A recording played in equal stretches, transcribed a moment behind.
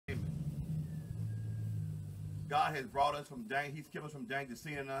God has brought us from danger. He's kept us from danger,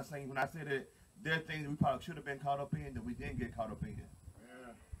 sin and unseen. When I said that there are things we probably should have been caught up in that we didn't get caught up in.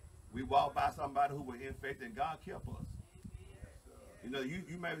 Yeah. We walked by somebody who was infected, and God kept us. You know, you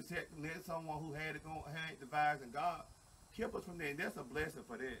maybe said someone who had the virus, and God kept us from that. And that's a blessing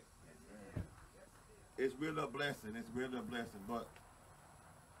for that. It's really a blessing. It's really a blessing. But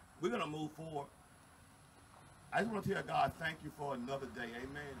we're going to move forward. I just want to tell God thank you for another day.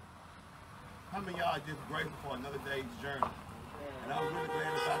 Amen. How many of y'all are just grateful for another day's journey? And I was really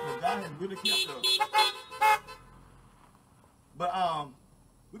glad about it because God has really kept us. But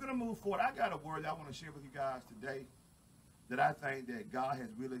we're going to move forward. I got a word that I want to share with you guys today that I think that God has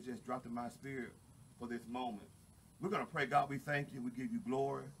really just dropped in my spirit for this moment. We're going to pray. God, we thank you. We give you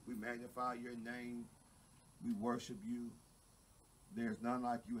glory. We magnify your name. We worship you. There's none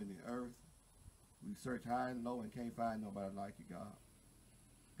like you in the earth. We search high and low and can't find nobody like you, God.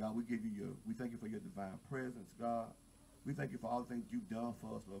 God, we thank you for your divine presence, God. We thank you for all the things you've done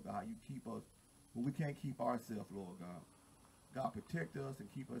for us, Lord God. You keep us when we can't keep ourselves, Lord God. God, protect us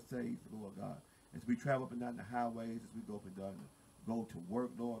and keep us safe, Lord God. As we travel up and down the highways, as we go up and down, go to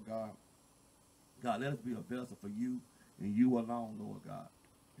work, Lord God. God, let us be a vessel for you and you alone, Lord God.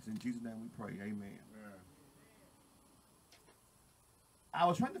 It's in Jesus' name we pray. Amen. I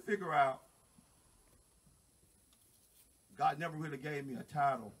was trying to figure out, God never really gave me a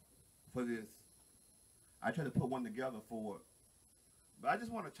title for this. I tried to put one together for it. But I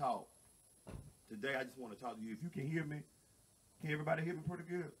just want to talk. Today I just want to talk to you. If you can hear me, can everybody hear me pretty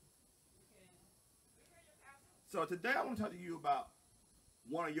good? So today I want to talk to you about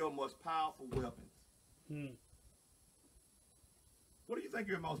one of your most powerful weapons. What do you think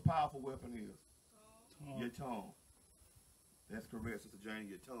your most powerful weapon is? Your tongue. That's correct, Sister Jane,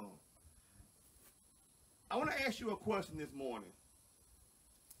 your tongue. I want to ask you a question this morning.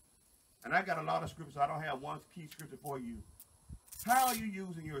 And I got a lot of scriptures, so I don't have one key scripture for you. How are you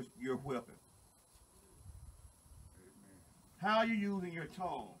using your weapon? How are you using your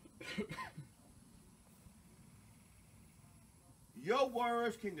tongue? Your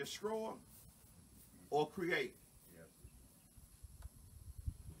words can destroy or create.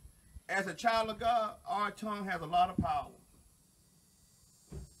 As a child of God, our tongue has a lot of power.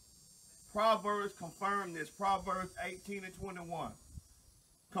 Proverbs confirm this. Proverbs 18 and 21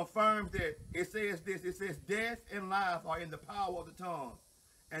 confirms that. It says this. It says, death and life are in the power of the tongue,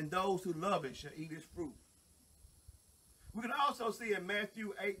 and those who love it shall eat its fruit. We can also see in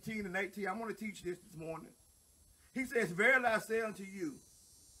Matthew 18 and 18, I'm going to teach this morning. He says, verily I say unto you,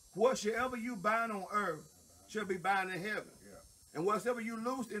 whatsoever you bind on earth shall be bound in heaven. And whatsoever you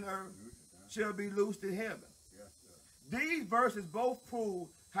loose in earth shall be loosed in heaven. These verses both prove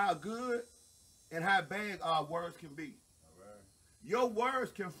how good and how bad our words can be. Your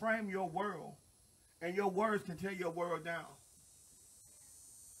words can frame your world, and your words can tear your world down.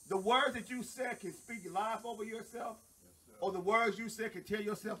 The words that you say can speak life over yourself, or the words you say can tear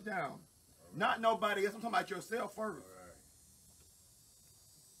yourself down. Not nobody else. I'm talking about yourself first.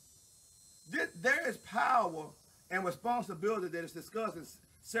 There is power and responsibility that is discussed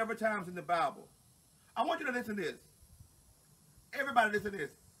several times in the Bible. I want you to listen to this. Everybody listen to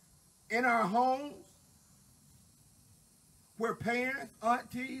this. In our homes, where parents,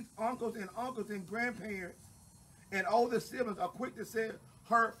 aunties, uncles, and grandparents, and older siblings are quick to say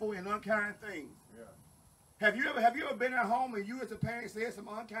hurtful and unkind things. Have you ever been at home and you as a parent said some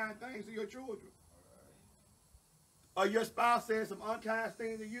unkind things to your children? Or your spouse said some unkind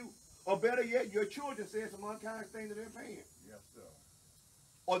things to you? Or better yet, your children said some unkind things to their parents? Yes, sir.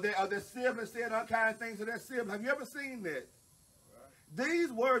 Or their siblings said unkind things to their siblings. Have you ever seen that?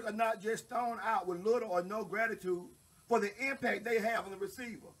 These words are not just thrown out with little or no gratitude for the impact they have on the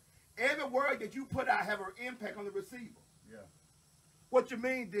receiver. Every word that you put out have an impact on the receiver. Yeah. What you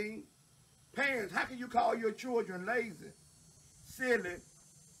mean, Dean? Parents, how can you call your children lazy, silly,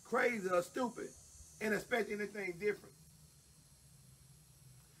 crazy, or stupid and expect anything different?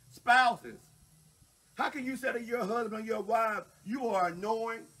 Spouses, how can you say to your husband or your wife, you are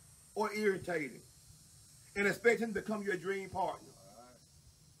annoying or irritating and expect him to become your dream partner?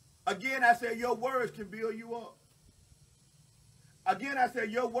 Again, I said your words can build you up. Again, I said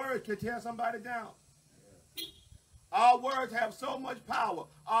your words can tear somebody down. Our words have so much power.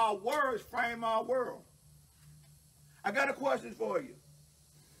 Our words frame our world. I got a question for you.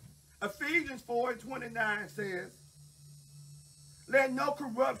 Ephesians 4 and 29 says, let no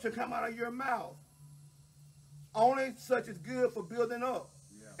corruption come out of your mouth, only such is good for building up,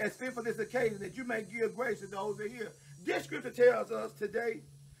 as fit for this occasion, that you may give grace to those that hear. This scripture tells us today,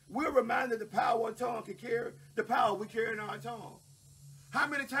 we're reminded the power of tongue can carry, the power we carry in our tongue. How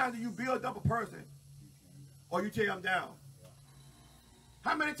many times do you build up a person or you tear them down.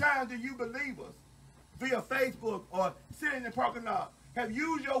 How many times do you believers via Facebook or sitting in the parking lot have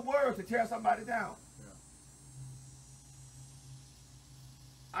used your words to tear somebody down? Yeah.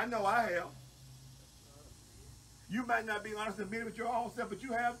 I know I have. You might not be honest and admit it with your own self, but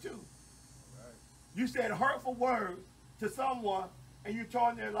you have too. Right. You said hurtful words to someone and you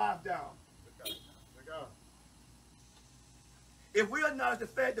torn their life down. Look out. If we acknowledge the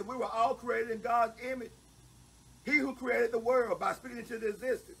fact that we were all created in God's image, He who created the world by speaking into the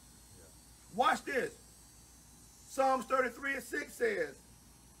existence. Yeah. Watch this. Psalms 33:6 says,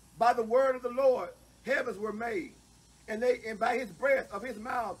 by the word of the Lord, heavens were made, and by his breath of his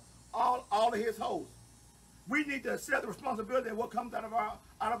mouth, all of his hosts. We need to accept the responsibility of what comes out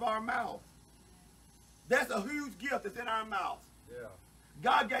of our mouth. That's a huge gift that's in our mouth. Yeah.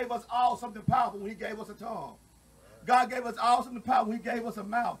 God gave us all something powerful when he gave us a tongue. Right. God gave us all something powerful when he gave us a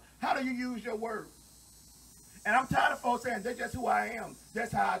mouth. How do you use your words? And I'm tired of folks saying, that's just who I am.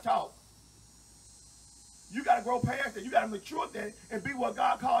 That's how I talk. You got to grow past that. You got to mature that and be what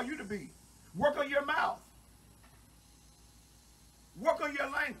God called you to be. Work on your mouth. Work on your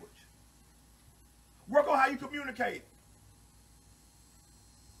language. Work on how you communicate.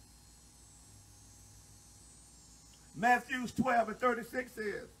 Matthew 12:36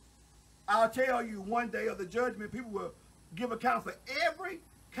 says, I'll tell you one day of the judgment, people will give account for every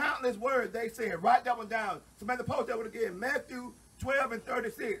countless word they said. Write that one down. Samantha, post that one again. Matthew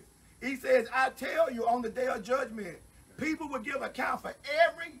 12:36. He says, I tell you on the day of judgment, people will give account for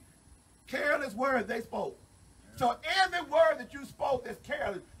every careless word they spoke. So every word that you spoke that's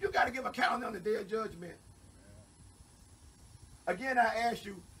careless, you got to give account on the day of judgment. Again, I ask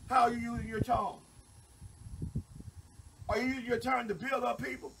you, how are you using your tongue? Are you using your tongue to build up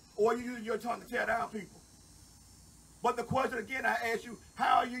people, or are you using your tongue to tear down people? But the question again, I ask you,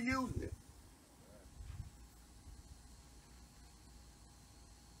 how are you using it?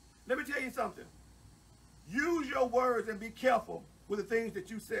 Let me tell you something. Use your words and be careful with the things that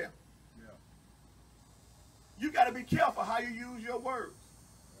you say. Yeah. You got to be careful how you use your words.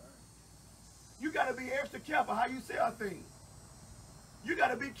 Right. You got to be extra careful how you say things. You got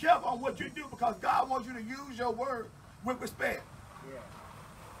to be careful on what you do, because God wants you to use your word with respect. Yeah.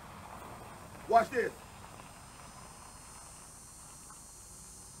 Watch this.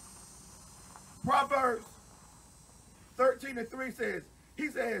 Proverbs 13:3 says, he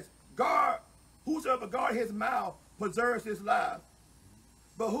says, whosoever guard his mouth preserves his life.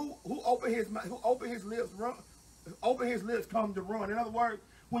 But who open his lips comes to ruin. In other words,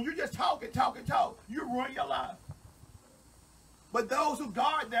 when you just talk, you ruin your life. But those who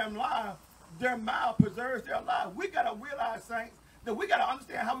guard their mouth preserves their life. We got to realize, saints, that we got to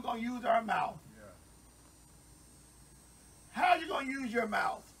understand how we're going to use our mouth. Yeah. How are you going to use your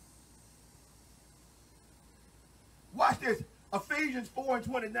mouth? Watch this. Ephesians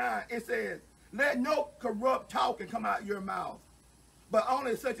 4:29, it says, let no corrupt talking come out your mouth, but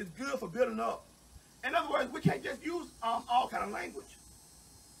only such as good for building up. In other words, we can't just use all kind of language.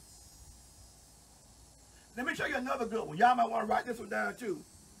 Let me show you another good one. Y'all might want to write this one down too.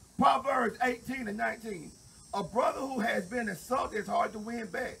 Proverbs 18:19. A brother who has been insulted is hard to win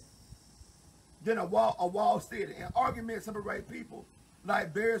back than a wall city. And arguments separate people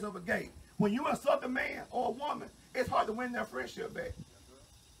like bears of a gate. When you insult a man or a woman, it's hard to win their friendship back.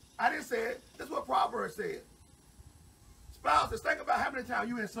 I didn't say it. That's what Proverbs said. Spouses, think about how many times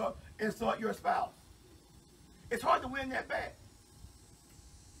you insult your spouse. It's hard to win that back.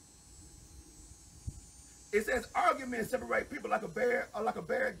 It says arguments separate people like a bear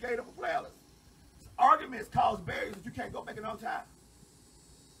gate of a palace. Arguments cause barriers that you can't go back in on time.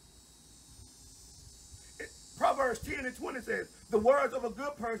 Proverbs 10:20 says, the words of a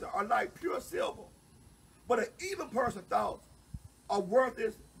good person are like pure silver, but an evil person's thoughts are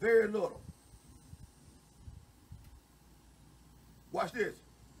worthless very little. Watch this.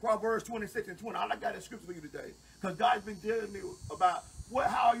 Proverbs 26:20. I got that scripture for you today, because God's been telling me about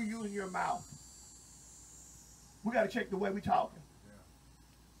how are you using your mouth. We got to check the way we're talking. Yeah.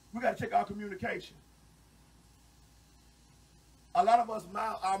 We got to check our communication. A lot of us,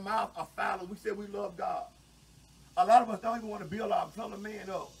 our mouths are foul, and we say we love God. A lot of us don't even want to build our fellow man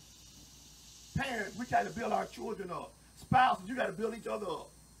up. Parents, we try to build our children up. Spouses, you got to build each other up.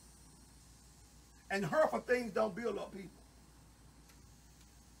 And hurtful things don't build up people.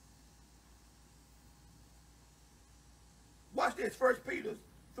 Watch this. 1 Peter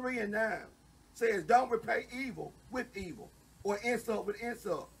 3:9 says, don't repay evil with evil, or insult with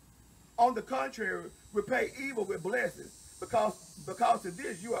insult. On the contrary, repay evil with blessings, because of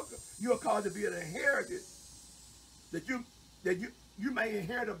this you are called to be an inheritance, that you may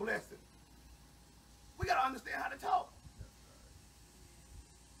inherit a blessing. We got to understand how to talk.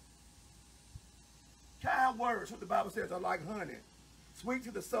 Kind words, what the Bible says, are like honey, sweet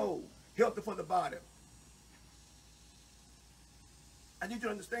to the soul, healthy for the body. I need you to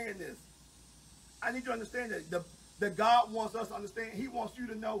understand this. I need you to understand that God wants us to understand. He wants you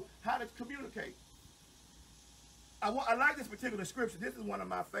to know how to communicate. I like this particular scripture. This is one of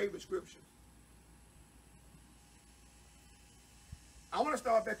my favorite scriptures. I want to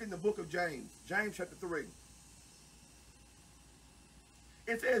start back in the book of James. James chapter 3.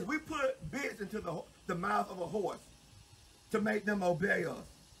 It says, we put bits into the mouth of a horse to make them obey us.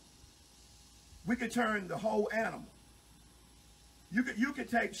 We could turn the whole animal. You could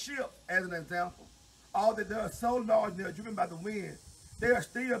take ships as an example. All that they are so large they are driven by the wind, they are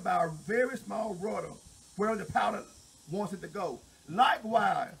steered by a very small rudder where the pilot wants it to go.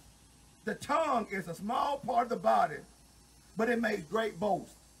 Likewise, the tongue is a small part of the body, but it makes great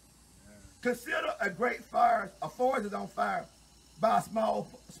boast. Consider a great fire, a forest is on fire by a small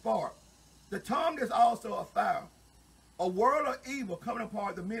spark. The tongue is also a fire, a world of evil coming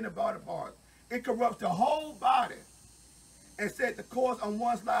apart the many body parts. It corrupts the whole body and sets the course on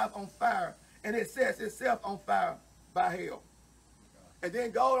one's life on fire, and it sets itself on fire by hell. And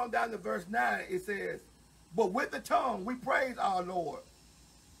then go on down to verse 9, it says, but with the tongue we praise our Lord,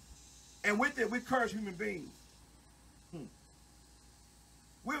 and with it we curse human beings.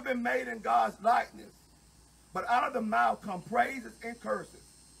 We've been made in God's likeness, but out of the mouth come praises and curses.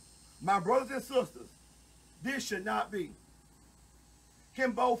 My brothers and sisters, this should not be.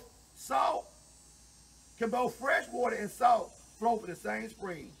 Can both fresh water and salt flow from the same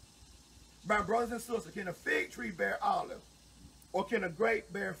spring? My brothers and sisters, can a fig tree bear olive, or can a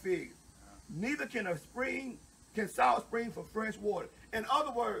grape bear figs? Neither can salt spring from fresh water. In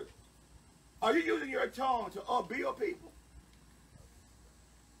other words, are you using your tongue to upbuild people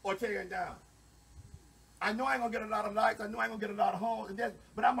or tear down? I know I ain't gonna get a lot of likes. I know I ain't gonna get a lot of homes,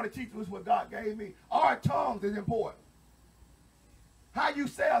 but I'm gonna teach you what God gave me. Our tongues is important. How you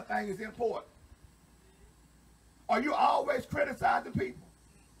say a thing is important. Are you always criticizing people?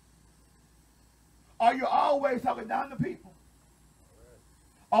 Are you always talking down to people?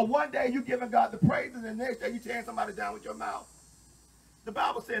 Or one day you giving God the praises and the next day you tearing somebody down with your mouth? The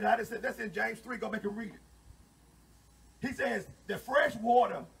Bible said that. It said, that's in James 3. Go back and read it. He says the fresh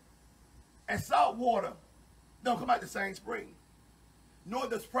water and salt water don't come out the same spring, nor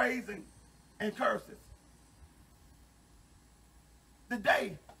does praising and curses.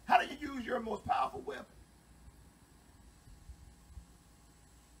 Today, how do you use your most powerful weapon?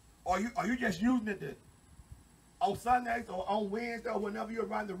 Are you just using it on Sundays or on Wednesday or whenever you're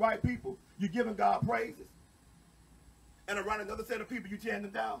around the right people, you're giving God praises? And around another set of people, you tearing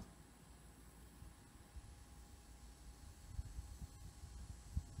them down?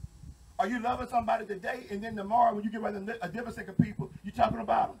 Are you loving somebody today, and then tomorrow when you get around a different set of people, you're talking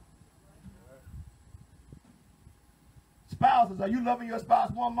about them? Spouses, are you loving your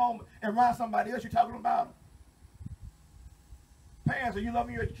spouse one moment, and around somebody else, you're talking about them? Parents, are you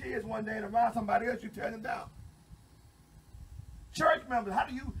loving your kids one day, and around somebody else, you're tearing them down? Church members, how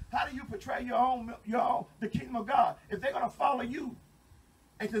do you portray the kingdom of God? If they're gonna follow you,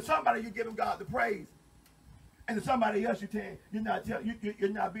 and to somebody you're giving God the praise, and to somebody else you're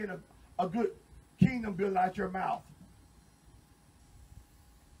not being a good kingdom builder out your mouth.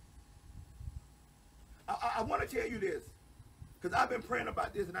 I want to tell you this, because I've been praying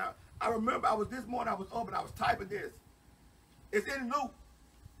about this, and I remember this morning I was up and I was typing this. It's in Luke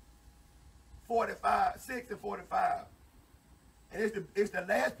 6 and 45. And it's the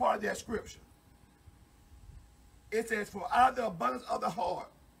last part of that scripture. It says, for out of the abundance of the heart,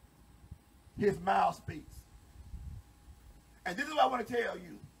 his mouth speaks. And this is what I want to tell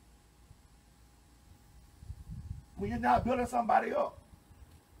you. When you're not building somebody up,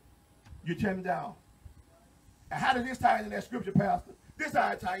 you tear them down. And how does this tie into that scripture, Pastor? This is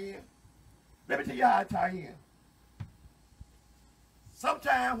how it tie in. Let me tell you how it tie in.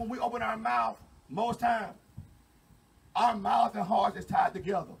 Sometimes when we open our mouth, most times, our mouth and heart is tied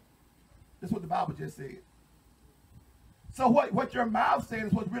together. That's what the Bible just said. So what your mouth says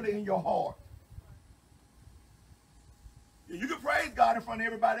is what's really in your heart. You can praise God in front of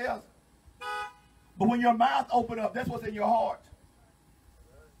everybody else. But when your mouth open up, that's what's in your heart.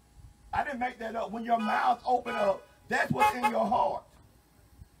 I didn't make that up. When your mouth open up, that's what's in your heart.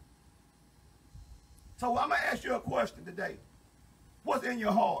 So I'm going to ask you a question today. What's in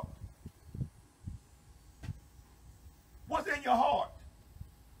your heart? What's in your heart?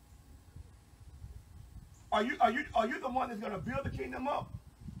 Are you the one that's going to build the kingdom up?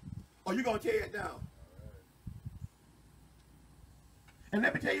 Or are you going to tear it down? And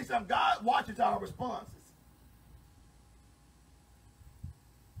let me tell you something, God watches our responses.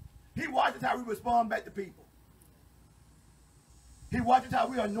 He watches how we respond back to people. He watches how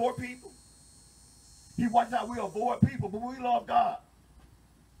we ignore people. He watches how we avoid people, but we love God.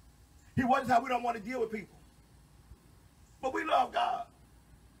 He watches how we don't want to deal with people, but we love God.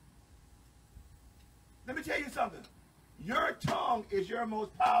 Let me tell you something. Your tongue is your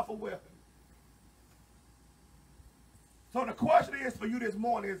most powerful weapon. So the question is for you this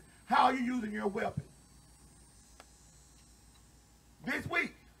morning is, how are you using your weapon? This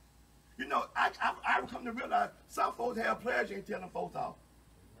week, you know, I've come to realize some folks have pleasure in telling folks off.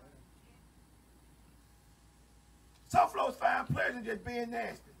 Some folks find pleasure in just being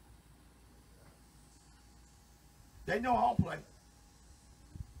nasty. They know I don't play.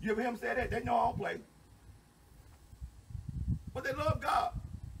 You ever hear them say that? They know I don't play. But they love God.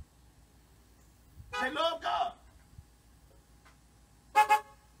 They love God.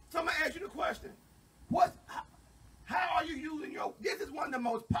 So I'm going to ask you the question. How are you using your... This is one of the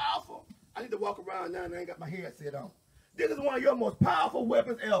most powerful... I need to walk around now and I ain't got my headset on. This is one of your most powerful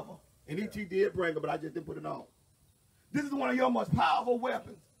weapons ever. And E.T. did bring it, but I just didn't put it on. This is one of your most powerful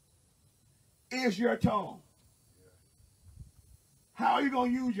weapons. Is your tongue. How are you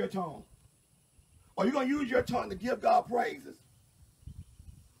going to use your tongue? Are you going to use your tongue to give God praises?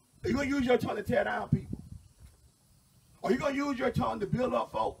 Are you going to use your tongue to tear down people? Are you going to use your tongue to build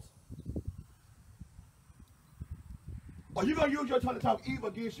up folks? Are you going to use your tongue to talk evil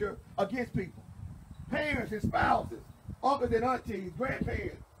against people? Parents and spouses, uncles and aunties,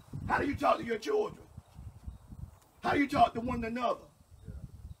 grandparents. How do you talk to your children? How do you talk to one another?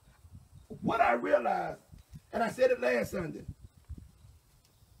 What I realized, and I said it last Sunday,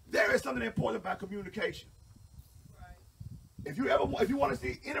 there is something important about communication. Right. If you want to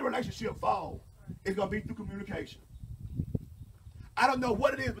see any relationship fall, it's going to be through communication. I don't know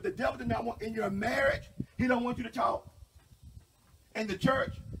what it is, but the devil does not want, in your marriage, he don't want you to talk. In the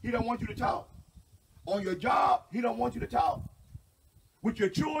church, he don't want you to talk. On your job, he don't want you to talk. With your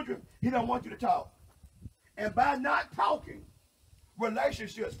children, he don't want you to talk. And by not talking,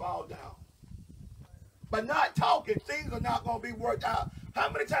 relationships fall down. By not talking, things are not going to be worked out. How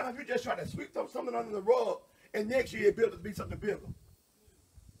many times have you just tried to sweep something under the rug and next year it builds to be something bigger?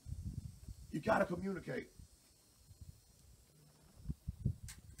 You got to communicate.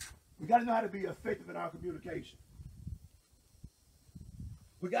 We got to know how to be effective in our communication.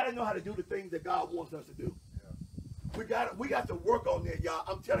 We got to know how to do the things that God wants us to do. Yeah. We got to work on that, y'all.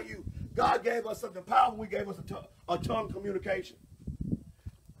 I'm telling you, God gave us something powerful. He gave us a tongue communication.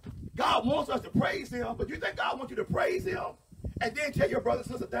 God wants us to praise him, but you think God wants you to praise him and then tell your brother and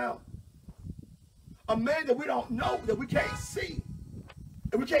sister down? A man that we don't know, that we can't see,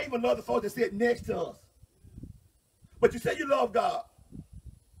 and we can't even love the folks that sit next to us. But you say you love God.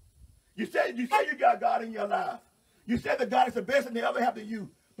 You say you got God in your life. You said that God is the best thing that ever happened to you,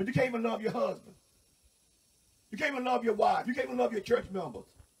 but you can't even love your husband. You can't even love your wife. You can't even love your church members.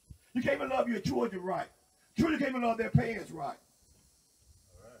 You can't even love your children right. Children can't even love their parents right.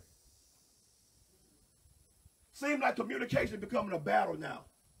 All right. Seems like communication is becoming a battle now.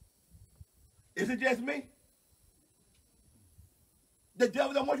 Is it just me? The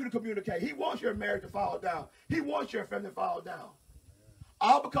devil don't want you to communicate. He wants your marriage to fall down. He wants your family to fall down.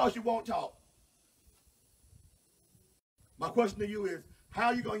 All because you won't talk. My question to you is, how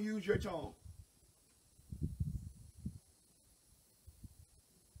are you going to use your tongue?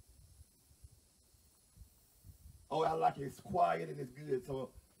 Oh, I like it. It's quiet and it's good. So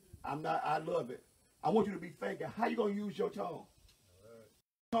I love it. I want you to be thinking, how are you going to use your tongue?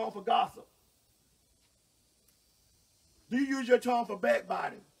 Right. Tongue for gossip. Do you use your tongue for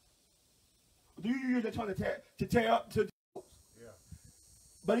backbiting? Do you use your tongue to tear up to yeah.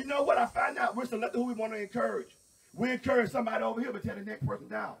 But you know what? I find out we're selecting who we want to encourage. We encourage somebody over here, but tear the next person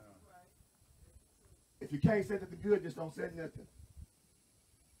down. Yeah. If you can't say nothing good, just don't say nothing.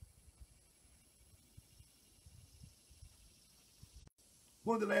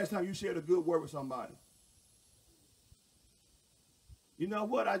 When was the last time you shared a good word with somebody? You know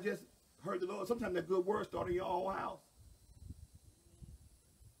what? I just heard the Lord. Sometimes that good word starts in your own house.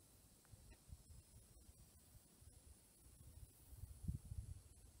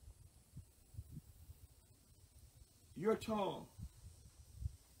 Your tongue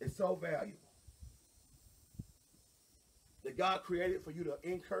is so valuable that God created for you to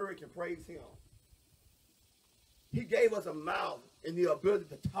encourage and praise him. He gave us a mouth and the ability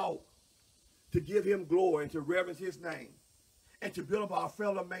to talk, to give him glory and to reverence his name, and to build up our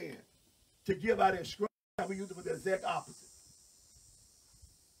fellow man, to give out instructions. We use it for the exact opposite.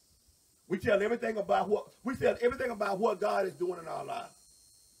 We tell everything about what God is doing in our lives.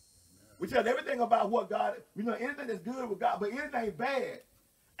 We tell everything about what God, we know anything that's good with God, but anything bad.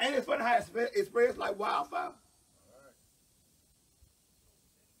 Ain't it funny how it spreads like wildfire?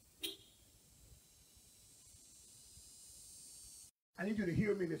 I need you to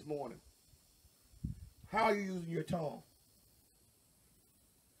hear me this morning. How are you using your tongue?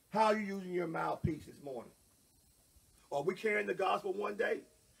 How are you using your mouthpiece this morning? Are we carrying the gospel one day?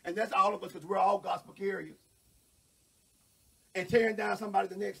 And that's all of us, because we're all gospel carriers. And tearing down somebody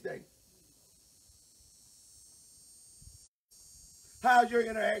the next day. How's your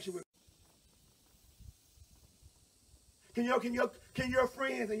interaction with? Can your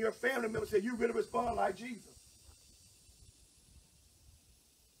friends and your family members say you really respond like Jesus?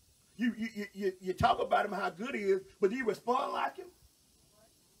 You talk about him how good he is, but do you respond like him?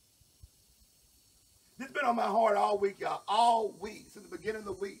 This has been on my heart all week, y'all. All week, since the beginning of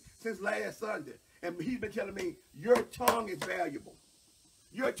the week, since last Sunday. And he's been telling me, your tongue is valuable.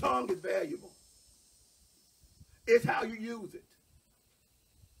 Your tongue is valuable. It's how you use it.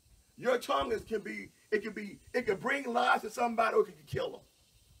 Your tongue it can bring life to somebody or it can kill them.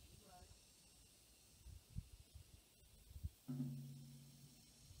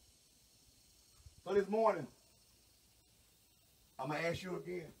 So this morning, I'm going to ask you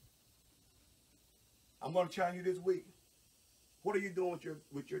again. I'm going to challenge you this week. What are you doing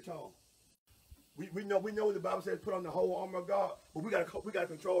with your tongue? We know what the Bible says, put on the whole armor of God, but we got to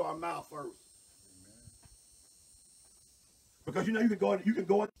control our mouth first. Amen. Because you can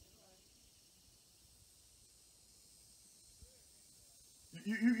go.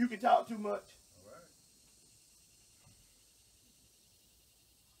 You can talk too much.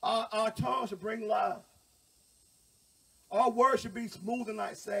 All right. Our tongue should bring life. Our words should be smooth and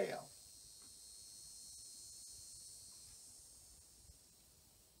like salve.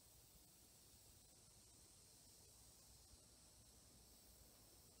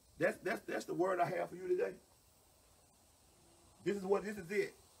 That's the word I have for you today. This is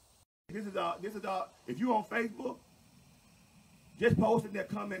it. This is our. If you're on Facebook, just post in that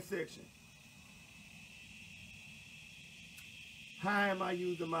comment section. How am I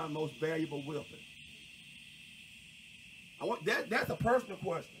using my most valuable weapon? That's a personal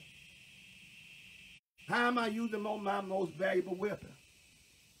question. How am I using my most valuable weapon?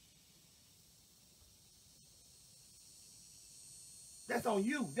 That's on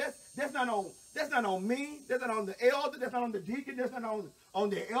you. That's not on me. That's not on the elder. That's not on the deacon. That's not on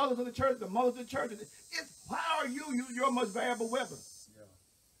the elders of the church, the mothers of the church. It's how are you using your most valuable weapon? Yeah.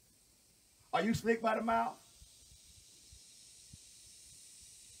 Are you slick by the mouth?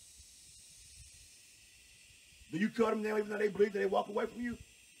 Do you cut them down even though they believe that they walk away from you?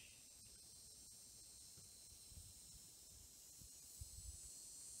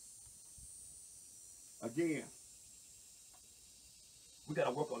 Again, we got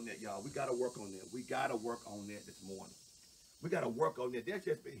to work on that, y'all. We got to work on that. We got to work on that this morning. We got to work on that. That's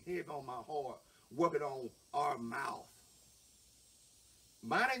just been heavy on my heart, working on our mouth.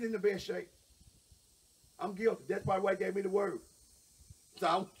 Mine ain't in the best shape. I'm guilty. That's probably why he gave me the word.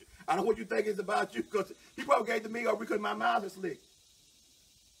 So I don't want you to think it's about you, because he probably gave it to me or because my mouth is slick.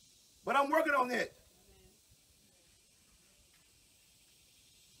 But I'm working on that.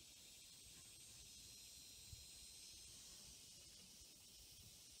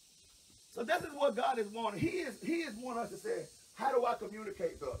 So this is what God is wanting. He is wanting us to say, how do I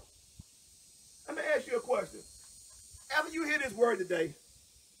communicate better? Let me ask you a question. After you hear this word today,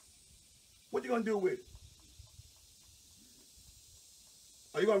 what you going to do with it?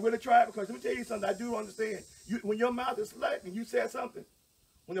 Are you going to really try it? Because let me tell you something, I do understand. When your mouth is slack and you said something,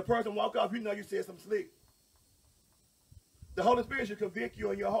 when the person walk off, you know you said something slick. The Holy Spirit should convict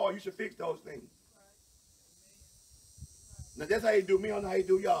you in your heart. You should fix those things. Now that's how you do me, I don't know how you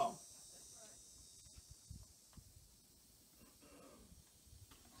do y'all.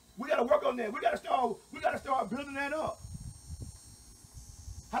 We got to work on that. We got to start building that up.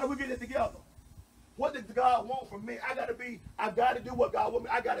 How do we get it together? What does God want from me? I got to do what God wants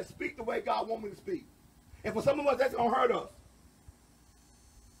me. I got to speak the way God wants me to speak. And for some of us, that's going to hurt us.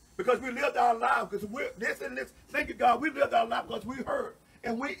 Because we lived our life, because thank you, God, we lived our life because we hurt.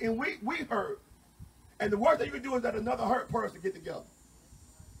 And we hurt. And the worst thing you can do is let another hurt person get together.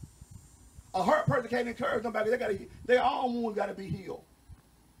 A hurt person can't encourage nobody. Their own wounds got to be healed.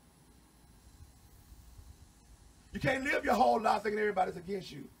 You can't live your whole life thinking everybody's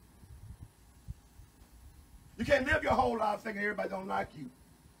against you. You can't live your whole life thinking everybody don't like you.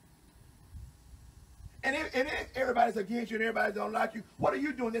 And if everybody's against you and everybody don't like you, what are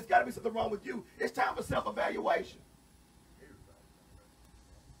you doing? There's got to be something wrong with you. It's time for self-evaluation.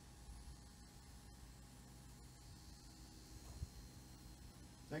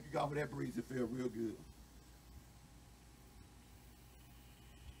 Thank you, God, for that breeze. It feels real good.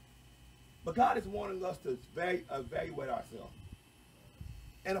 But God is wanting us to evaluate ourselves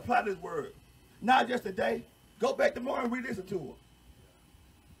and apply this word. Not just today. Go back tomorrow and re-listen to him.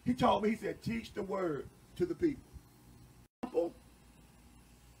 He told me, he said, teach the word to the people.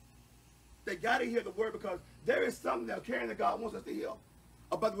 They got to hear the word because there is something that carrying that God wants us to hear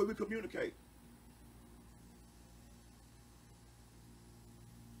about the way we communicate.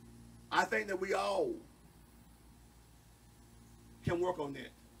 I think that we all can work on that.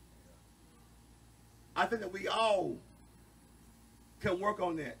 I think that we all can work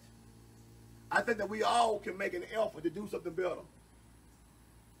on that. I think that we all can make an effort to do something better.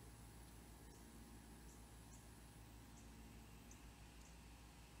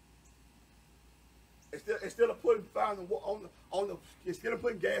 Instead of putting fire instead of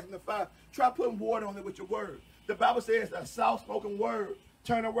putting gas in the fire, try putting water on it with your word. The Bible says a soft-spoken word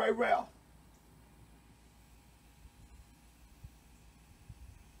turn away wrath.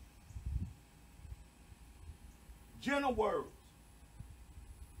 Gentle words.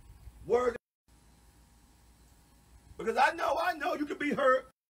 Words. Because I know you can be hurt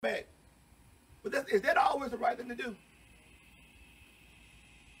back. But is that always the right thing to do?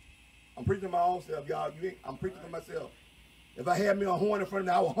 I'm preaching to my own self, y'all. I'm preaching to myself. If I had me a horn in front of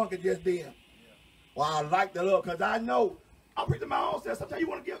me, I would honk it just then. Yeah. Well, I like the love because I know I'm preaching to my own self. Sometimes you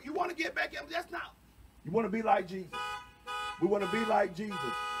want to get back in, but that's not. You want to be like Jesus. We want to be like Jesus.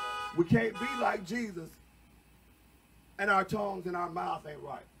 We can't be like Jesus, and our tongues and our mouth ain't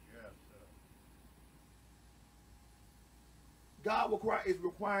right. Yes, God is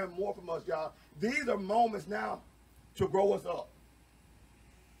requiring more from us, y'all. These are moments now to grow us up.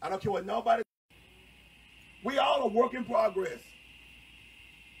 I don't care what nobody. We all are work in progress.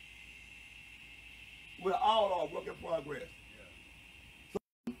 We all are work in progress. Yeah.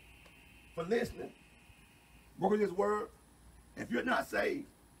 So, for listening, work with this word. If you're not saved,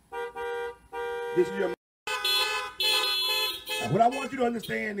 this is your. And what I want you to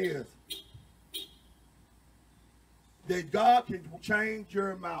understand is that God can change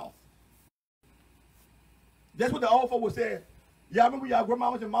your mouth. That's what the old folks would say. Y'all remember y'all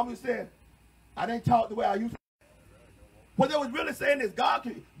grandmamas and mamas said, I didn't talk the way I used to. What they was really saying is God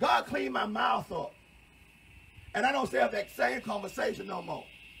cleaned my mouth up. And I don't say that same conversation no more.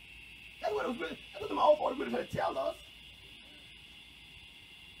 That's what the old folks really trying to tell us.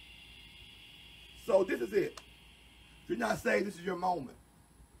 So this is it. If you're not saved, this is your moment.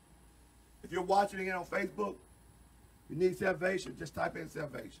 If you're watching it on Facebook, you need salvation, just type in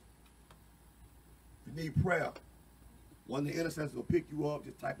salvation. If you need prayer, one of the intercessors will pick you up.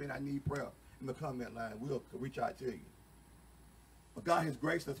 Just type in, I need prayer in the comment line. We'll reach out to you. But God has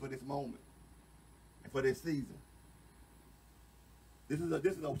graced us for this moment and for this season. This is a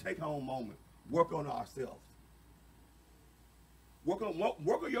take-home moment. Work on ourselves. Work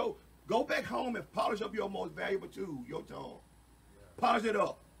on your, go back home and polish up your most valuable tool, your tongue. Yeah. Polish it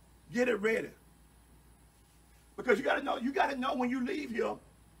up. Get it ready. Because you gotta know when you leave here,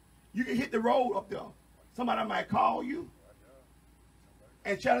 you can hit the road up there. Somebody might call you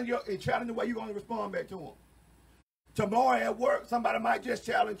and challenge the way you're going to respond back to them. Tomorrow at work, somebody might just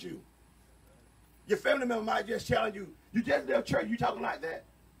challenge you. Your family member might just challenge you. You just left church, you talking like that.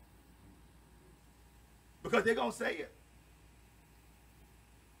 Because they're going to say it.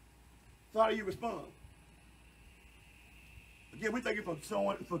 So how do you respond? Again, we thank you for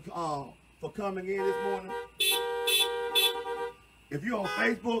coming in this morning. If you're on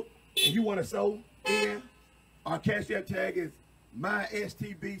Facebook and you want to sow in, our Cash App tag is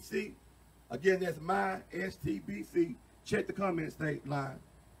MySTBC. Again, that's MySTBC. Check the comment line.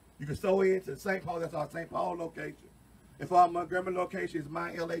 You can sow into St. Paul. That's our St. Paul location. And for our Montgomery location, it's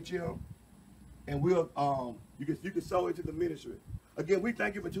MyLHM. And you can sow into the ministry. Again, we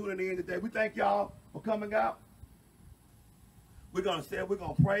thank you for tuning in today. We thank y'all for coming out. We're going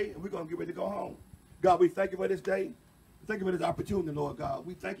to pray, and we're going to get ready to go home. God, we thank you for this day. Thank you for this opportunity, Lord God.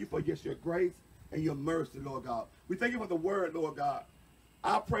 We thank you for just your grace and your mercy, Lord God. We thank you for the word, Lord God.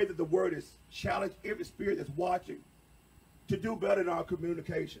 I pray that the word is challenge every spirit that's watching to do better in our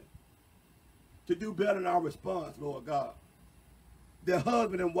communication, to do better in our response, Lord God. Their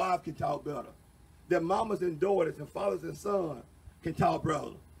husband and wife can talk better. Their mamas and daughters and fathers and sons can talk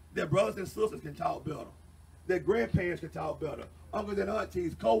better. Their brothers and sisters can talk better. Their grandparents can talk better. Uncles and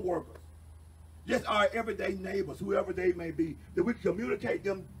aunties, co-workers. Just our everyday neighbors, whoever they may be, that we can communicate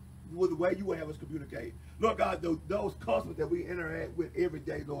them with the way you would have us communicate. Lord God, those customers that we interact with every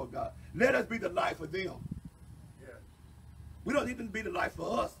day, Lord God, let us be the light for them. Yeah. We don't need them to be the light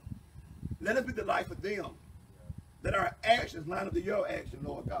for us. Let us be the light for them. Yeah. Let our actions line up to your action,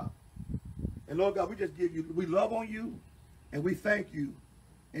 Lord God. And Lord God, we just give you, we love on you, and we thank you.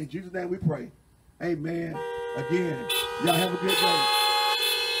 In Jesus' name we pray. Amen. Again, y'all have a good day.